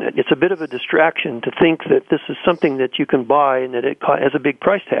unfortunate. It's a bit of a distraction to think that this is something that you can buy and that it has a big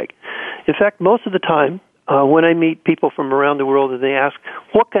price tag. In fact, most of the time, when I meet people from around the world and they ask,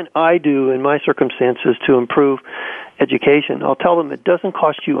 what can I do in my circumstances to improve education? I'll tell them it doesn't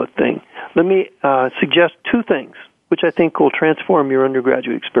cost you a thing. Let me suggest two things, which I think will transform your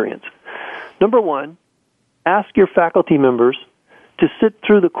undergraduate experience. Number one, ask your faculty members to sit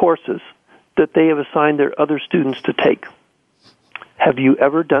through the courses that they have assigned their other students to take. Have you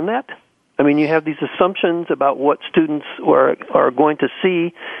ever done that? I mean, you have these assumptions about what students are going to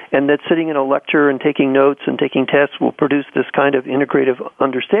see, and that sitting in a lecture and taking notes and taking tests will produce this kind of integrative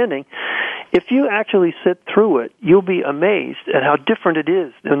understanding. If you actually sit through it, you'll be amazed at how different it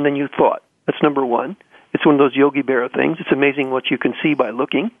is than you thought. That's number one. It's one of those Yogi Berra things. It's amazing what you can see by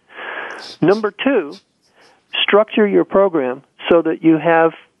looking. Number two, structure your program so that you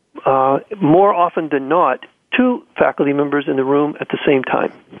have, more often than not, two faculty members in the room at the same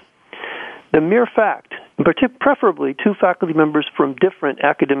time. The mere fact preferably two faculty members from different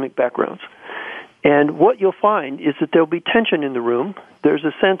academic backgrounds. And what you'll find is that there'll be tension in the room. There's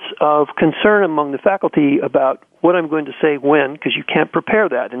a sense of concern among the faculty about what I'm going to say when, because you can't prepare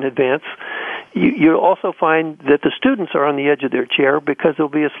that in advance. You'll also find that the students are on the edge of their chair because there'll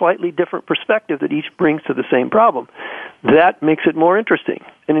be a slightly different perspective that each brings to the same problem. That makes it more interesting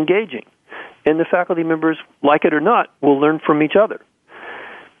and engaging. And the faculty members, like it or not, will learn from each other.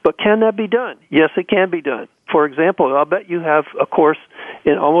 But can that be done? Yes, it can be done. For example, I'll bet you have a course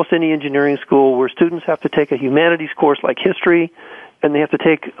in almost any engineering school where students have to take a humanities course like history, and they have to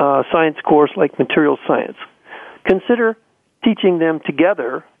take a science course like materials science. Consider teaching them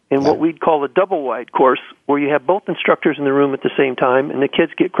together in what we'd call a double-wide course, where you have both instructors in the room at the same time, and the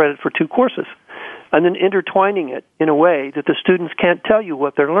kids get credit for two courses, and then intertwining it in a way that the students can't tell you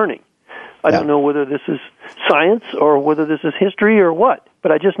what they're learning. I don't know whether this is science or whether this is history or what,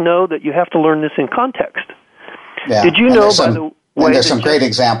 but I just know that you have to learn this in context. Yeah. Did you know, by the way... And there's some great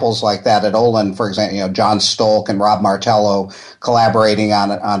examples like that at Olin, for example, John Stolk and Rob Martello collaborating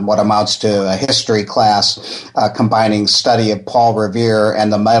on what amounts to a history class, combining study of Paul Revere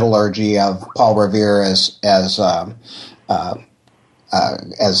and the metallurgy of Paul Revere as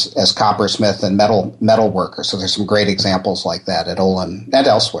coppersmith and metal worker. So there's some great examples like that at Olin and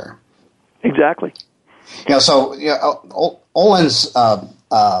elsewhere. Exactly. Olin's a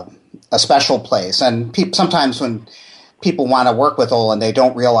special place, and sometimes when people want to work with Olin, they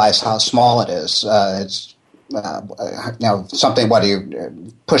don't realize how small it is. It's something, what are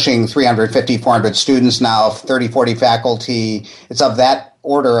you, pushing 350, 400 students now, 30, 40 faculty. It's of that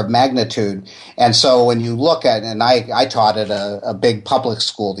order of magnitude. And so when you look at, and I taught at a big public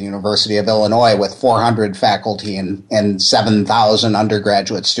school, the University of Illinois, with 400 faculty and 7,000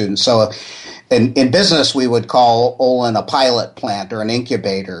 undergraduate students. So in business, we would call Olin a pilot plant or an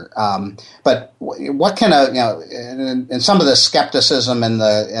incubator. But what can and some of the skepticism and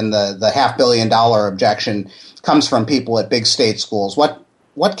the $500 million objection comes from people at big state schools. What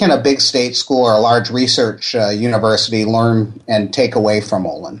can a big state school or a large research university learn and take away from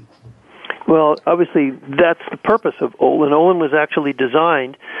Olin? Well, obviously, that's the purpose of Olin. Olin was actually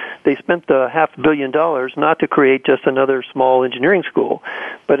designed, they spent the $500 million not to create just another small engineering school,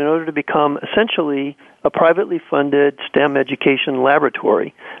 but in order to become essentially a privately funded STEM education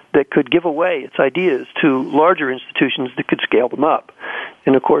laboratory that could give away its ideas to larger institutions that could scale them up.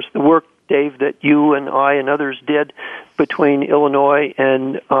 And, of course, the work, Dave, that you and I and others did between Illinois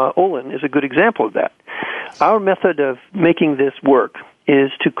and Olin is a good example of that. Our method of making this work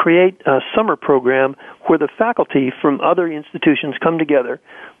is to create a summer program where the faculty from other institutions come together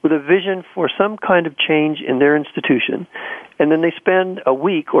with a vision for some kind of change in their institution, and then they spend a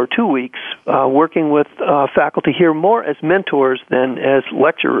week or 2 weeks working with faculty here more as mentors than as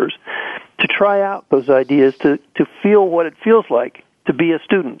lecturers to try out those ideas, to feel what it feels like to be a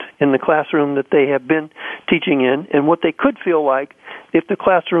student in the classroom that they have been teaching in, and what they could feel like if the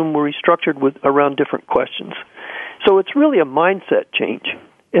classroom were restructured around different questions. So it's really a mindset change,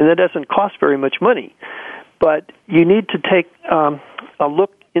 and that doesn't cost very much money. But you need to take a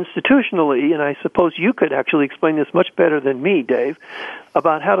look institutionally, and I suppose you could actually explain this much better than me, Dave,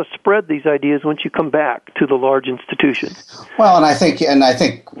 about how to spread these ideas once you come back to the large institution. Well, and I think,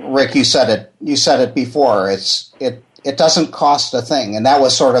 Rick, you said it before. It doesn't cost a thing, and that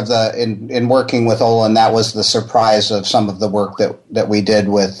was sort of in working with Olin. That was the surprise of some of the work that we did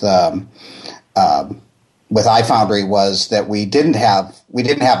with iFoundry, was that we didn't have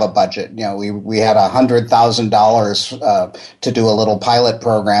a budget. We had $100,000 to do a little pilot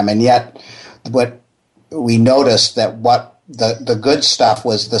program, and yet what we noticed that what the good stuff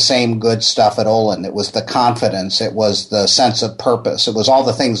was the same good stuff at Olin. It was the confidence. It was the sense of purpose. It was all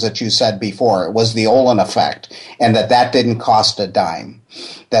the things that you said before. It was the Olin effect, and that didn't cost a dime.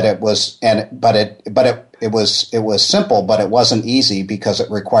 That it was, it was simple, but it wasn't easy because it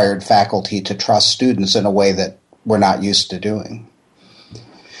required faculty to trust students in a way that we're not used to doing.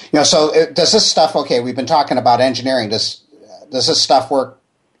 So does this stuff? Okay, we've been talking about engineering. Does this stuff work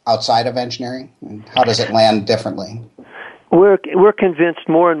outside of engineering? And how does it land differently? We're convinced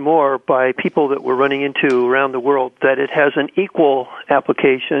more and more by people that we're running into around the world that it has an equal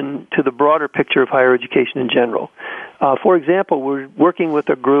application to the broader picture of higher education in general. For example, we're working with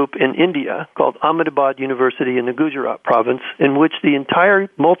a group in India called Ahmedabad University in the Gujarat province, in which the entire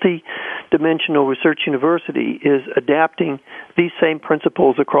multi-dimensional research university is adapting these same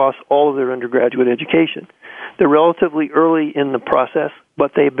principles across all of their undergraduate education. They're relatively early in the process,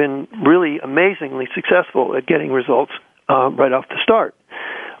 but they've been really amazingly successful at getting results right off the start.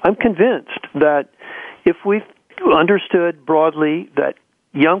 I'm convinced that if we've understood broadly that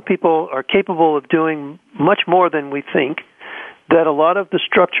young people are capable of doing much more than we think, that a lot of the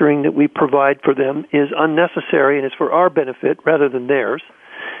structuring that we provide for them is unnecessary and is for our benefit rather than theirs,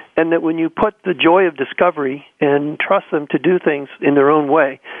 and that when you put the joy of discovery and trust them to do things in their own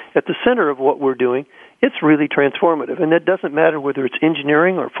way at the center of what we're doing, it's really transformative. And it doesn't matter whether it's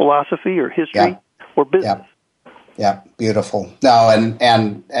engineering or philosophy or history or business. Yeah, beautiful. No,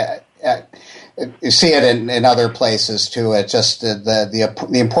 and you see it in other places too. It's just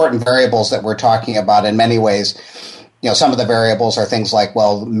the important variables that we're talking about in many ways. You know, some of the variables are things like,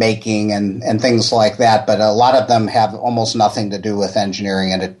 well, making and things like that, but a lot of them have almost nothing to do with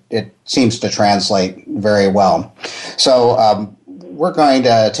engineering, and it seems to translate very well. So we're going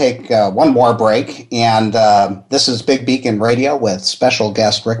to take one more break, and this is Big Beacon Radio with special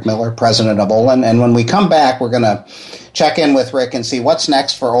guest Rick Miller, president of Olin. And when we come back, we're going to check in with Rick and see what's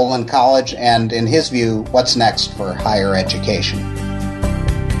next for Olin College, and in his view, what's next for higher education.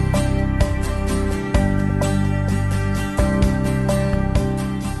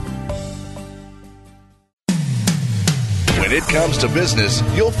 When it comes to business,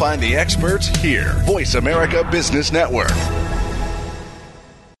 you'll find the experts here. Voice America Business Network.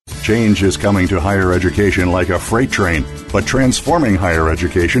 Change is coming to higher education like a freight train, but transforming higher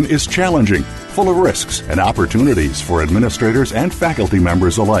education is challenging, full of risks and opportunities for administrators and faculty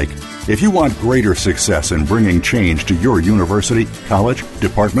members alike. If you want greater success in bringing change to your university, college,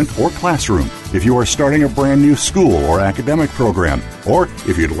 department, or classroom, if you are starting a brand new school or academic program, or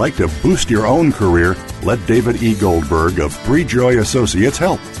if you'd like to boost your own career, let David E. Goldberg of Three Joy Associates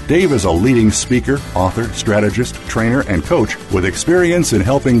help. Dave is a leading speaker, author, strategist, trainer, and coach with experience in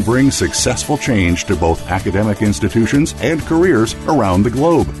helping bring successful change to both academic institutions and careers around the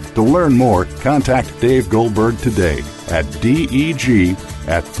globe. To learn more, contact Dave Goldberg today at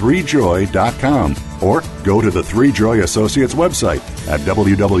deg@threejoy.com or go to the Three Joy Associates website at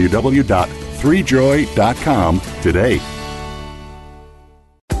www.threejoy.com today.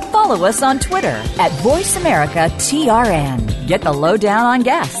 Follow us on Twitter at VoiceAmericaTRN. Get the lowdown on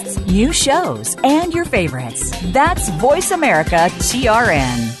guests, new shows, and your favorites. That's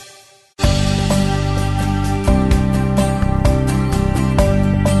VoiceAmericaTRN.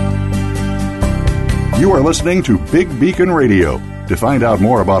 You are listening to Big Beacon Radio. To find out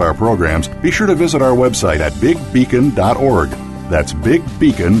more about our programs, be sure to visit our website at bigbeacon.org. That's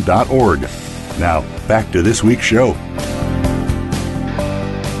bigbeacon.org. Now, back to this week's show.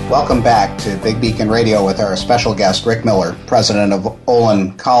 Welcome back to Big Beacon Radio with our special guest, Rick Miller, president of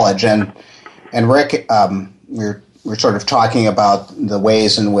Olin College. And Rick, we're sort of talking about the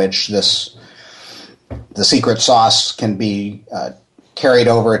ways in which the secret sauce can be carried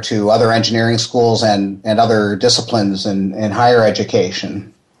over to other engineering schools and other disciplines in higher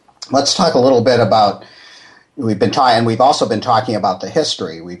education. Let's talk a little bit about, we've also been talking about the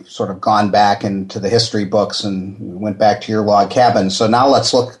history. We've sort of gone back into the history books and went back to your log cabin. So now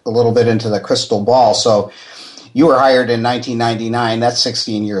let's look a little bit into the crystal ball. So you were hired in 1999. That's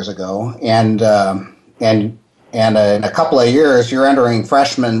 16 years ago. And in a couple of years, your entering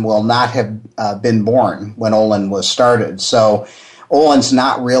freshman will not have been born when Olin was started. So Olin's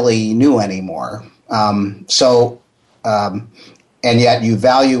not really new anymore. And yet you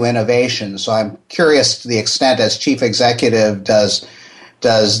value innovation. So I'm curious to the extent, as chief executive, does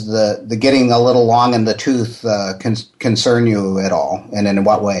the getting a little long in the tooth concern you at all, and in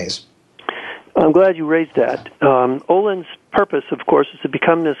what ways? I'm glad you raised that. Olin's purpose, of course, is to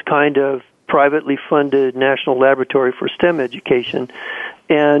become this kind of privately funded national laboratory for STEM education.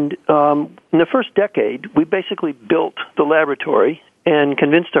 And in the first decade, we basically built the laboratory and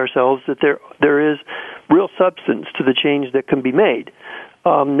convinced ourselves that there is real substance to the change that can be made.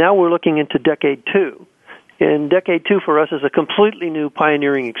 Now we're looking into decade two. And decade two for us is a completely new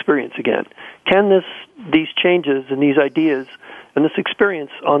pioneering experience again. Can these changes and these ideas and this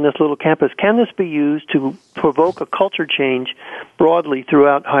experience on this little campus, can this be used to provoke a culture change broadly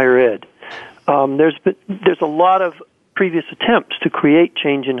throughout higher ed? There's a lot of previous attempts to create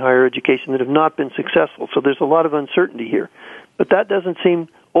change in higher education that have not been successful, so there's a lot of uncertainty here. But that doesn't seem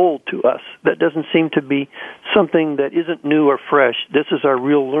old to us. That doesn't seem to be something that isn't new or fresh. This is our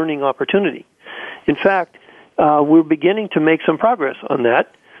real learning opportunity. In fact, we're beginning to make some progress on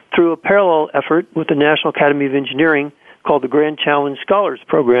that through a parallel effort with the National Academy of Engineering called the Grand Challenge Scholars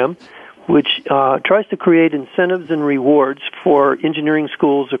Program, which tries to create incentives and rewards for engineering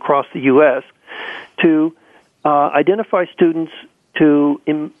schools across the U.S. to identify students, to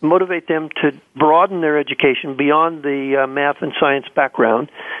motivate them to broaden their education beyond the math and science background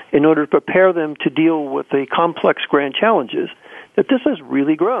in order to prepare them to deal with the complex grand challenges that this has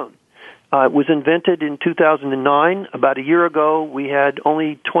really grown. It was invented in 2009. About a year ago, we had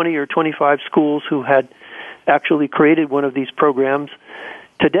only 20 or 25 schools who had actually created one of these programs.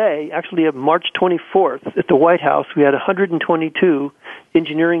 Today, actually on March 24th, at the White House, we had 122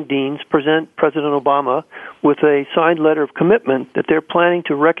 engineering deans present President Obama with a signed letter of commitment that they're planning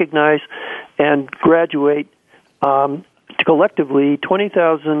to recognize and graduate collectively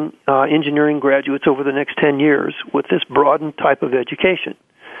 20,000 engineering graduates over the next 10 years with this broadened type of education.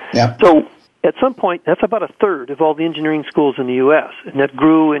 Yeah. So at some point, that's about a third of all the engineering schools in the U.S., and that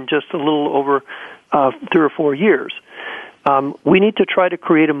grew in just a little over 3 or 4 years. We need to try to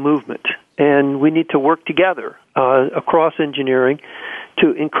create a movement, and we need to work together across engineering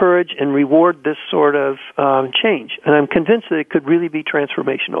to encourage and reward this sort of change. And I'm convinced that it could really be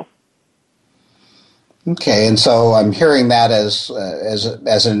transformational. Okay, and so I'm hearing that as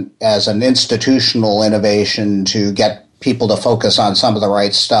an institutional innovation to get people to focus on some of the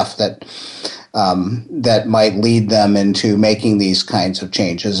right stuff that might lead them into making these kinds of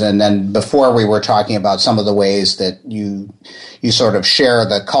changes. And then before we were talking about some of the ways that you sort of share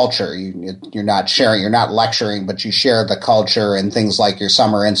the culture. You're not lecturing, but you share the culture and things like your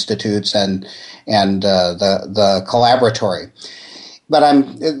summer institutes and the collaboratory. But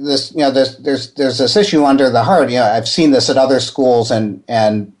there's this issue under the hood. I've seen this at other schools,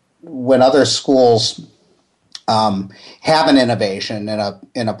 and when other schools have an innovation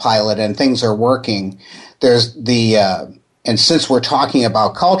in a pilot and things are working, there's and since we're talking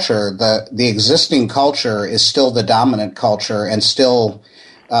about culture, the existing culture is still the dominant culture and still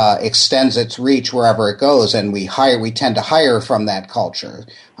extends its reach wherever it goes, and we tend to hire from that culture.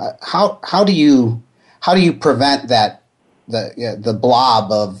 How do you prevent that? The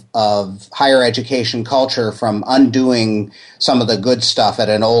blob of higher education culture from undoing some of the good stuff at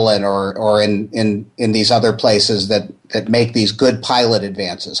an Olin or in these other places that make these good pilot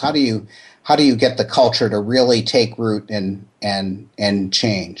advances? How do you get the culture to really take root and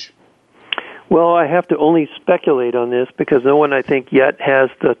change? Well, I have to only speculate on this because no one, I think, yet has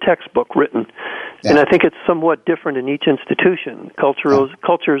the textbook written. Yeah. And I think it's somewhat different in each institution.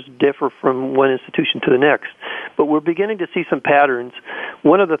 Cultures differ from one institution to the next. But we're beginning to see some patterns.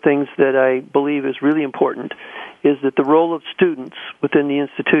 One of the things that I believe is really important is that the role of students within the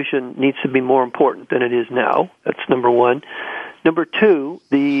institution needs to be more important than it is now. That's number one. Number two,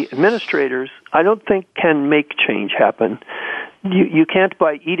 the administrators, I don't think, can make change happen. You can't,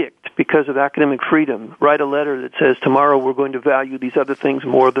 by edict, because of academic freedom, write a letter that says, tomorrow we're going to value these other things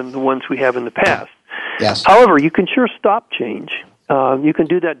more than the ones we have in the past. Yes. However, you can sure stop change. You can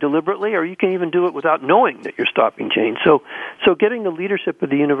do that deliberately, or you can even do it without knowing that you're stopping change. So getting the leadership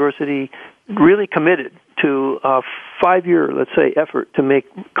of the university really committed to a 5-year, let's say, effort to make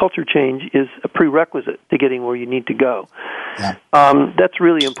culture change is a prerequisite to getting where you need to go. Yeah. That's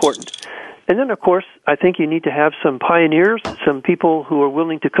really important. And then, of course, I think you need to have some pioneers, some people who are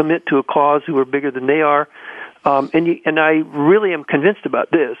willing to commit to a cause who are bigger than they are. And I really am convinced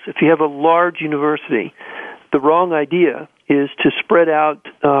about this. If you have a large university, the wrong idea is to spread out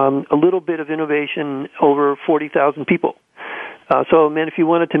a little bit of innovation over 40,000 people. If you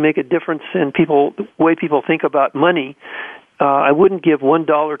wanted to make a difference in the way people think about money, I wouldn't give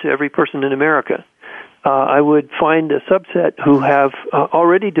 $1 to every person in America. I would find a subset who have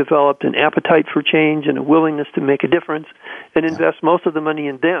already developed an appetite for change and a willingness to make a difference and invest most of the money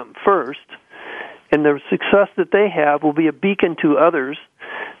in them first. And the success that they have will be a beacon to others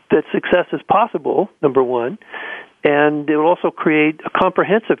that success is possible, number one. And it will also create a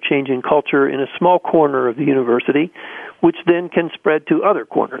comprehensive change in culture in a small corner of the university, which then can spread to other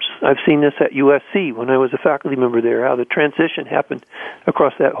corners. I've seen this at USC when I was a faculty member there, how the transition happened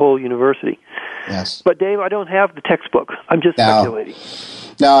across that whole university. Yes. But Dave, I don't have the textbook. I'm just speculating.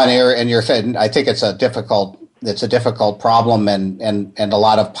 No, and you're I think it's a difficult problem, and a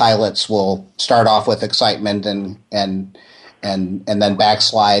lot of pilots will start off with excitement and then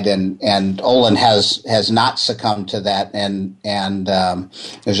backslide, and Olin has not succumbed to that, and I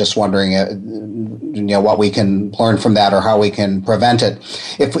was just wondering, what we can learn from that or how we can prevent it.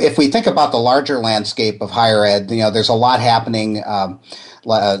 If we think about the larger landscape of higher ed, there's a lot happening.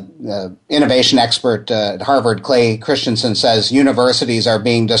 Innovation expert at Harvard, Clay Christensen, says universities are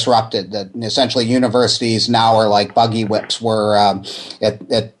being disrupted, that essentially universities now are like buggy whips were at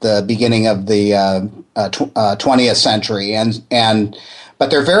the beginning of the 20th century,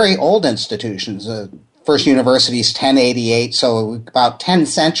 but they're very old institutions. First university is 1088, so about 10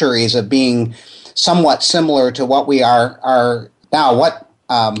 centuries of being somewhat similar to what we are now.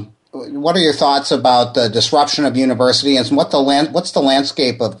 What are your thoughts about the disruption of university, and what's the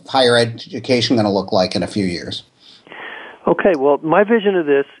landscape of higher education going to look like in a few years? Okay, well, my vision of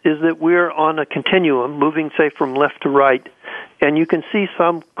this is that we're on a continuum, moving, say, from left to right, and you can see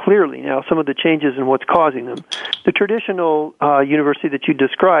some clearly now, some of the changes in what's causing them. The traditional university that you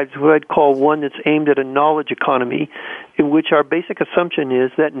described is what I'd call one that's aimed at a knowledge economy, in which our basic assumption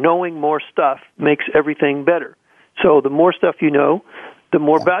is that knowing more stuff makes everything better. So the more stuff you know, the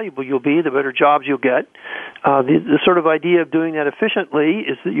more valuable you'll be, the better jobs you'll get. The sort of idea of doing that efficiently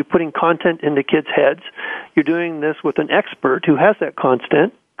is that you're putting content into kids' heads. You're doing this with an expert who has that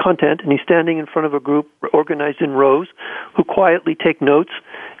content, and he's standing in front of a group organized in rows who quietly take notes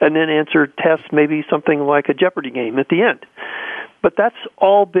and then answer tests, maybe something like a Jeopardy game at the end. But that's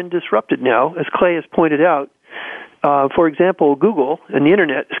all been disrupted now, as Clay has pointed out. For example, Google and the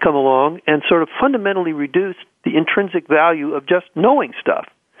Internet has come along and sort of fundamentally reduced the intrinsic value of just knowing stuff.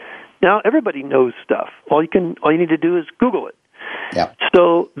 Now everybody knows stuff. All you need to do is Google it. Yeah.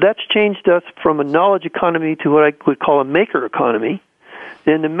 So that's changed us from a knowledge economy to what I would call a maker economy.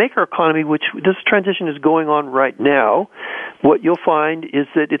 In the maker economy, which this transition is going on right now, what you'll find is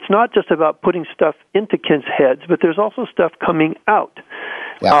that it's not just about putting stuff into kids' heads, but there's also stuff coming out.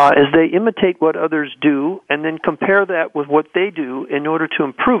 As they imitate what others do and then compare that with what they do in order to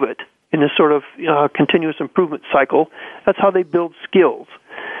improve it in this sort of continuous improvement cycle. That's how they build skills.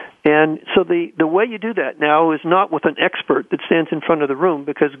 And so the way you do that now is not with an expert that stands in front of the room,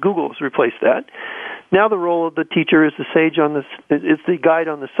 because Google has replaced that. Now the role of the teacher is the sage is the guide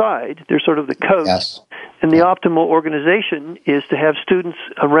on the side. They're sort of the coach. Yes. And the optimal organization is to have students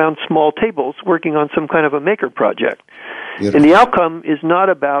around small tables working on some kind of a maker project. Beautiful. And the outcome is not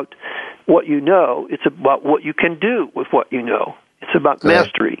about what you know, it's about what you can do with what you know. It's about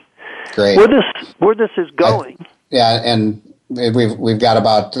mastery. Great. Where this is going. And we've got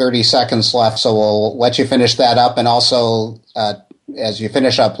about 30 seconds left, so we'll let you finish that up, and also as you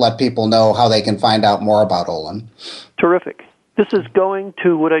finish up, let people know how they can find out more about Olin. Terrific. This is going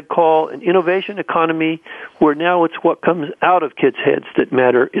to what I'd call an innovation economy, where now it's what comes out of kids' heads that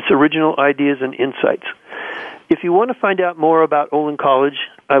matter. It's original ideas and insights. If you want to find out more about Olin College,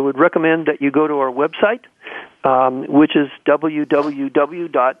 I would recommend that you go to our website, which is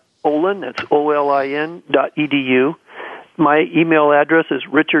www.olin, that's olin.edu. My email address is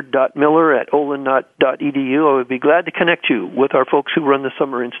richard.miller@olin.edu. I would be glad to connect you with our folks who run the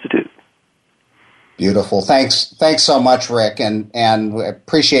Summer Institute. Beautiful. Thanks so much, Rick, and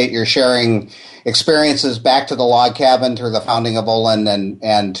appreciate your sharing experiences back to the log cabin through the founding of Olin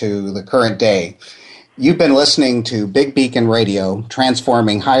and to the current day. You've been listening to Big Beacon Radio,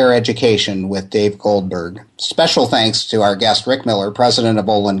 Transforming Higher Education with Dave Goldberg. Special thanks to our guest, Rick Miller, president of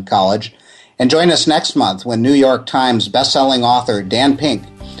Olin College. And join us next month when New York Times bestselling author Dan Pink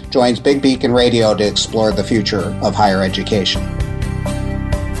joins Big Beacon Radio to explore the future of higher education.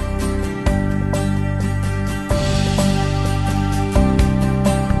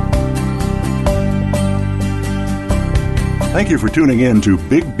 Thank you for tuning in to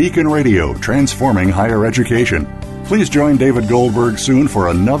Big Beacon Radio, Transforming Higher Education. Please join David Goldberg soon for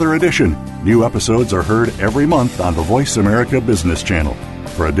another edition. New episodes are heard every month on the Voice America Business Channel.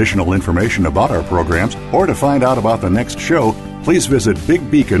 For additional information about our programs or to find out about the next show, please visit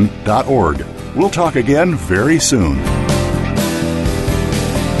bigbeacon.org. We'll talk again very soon.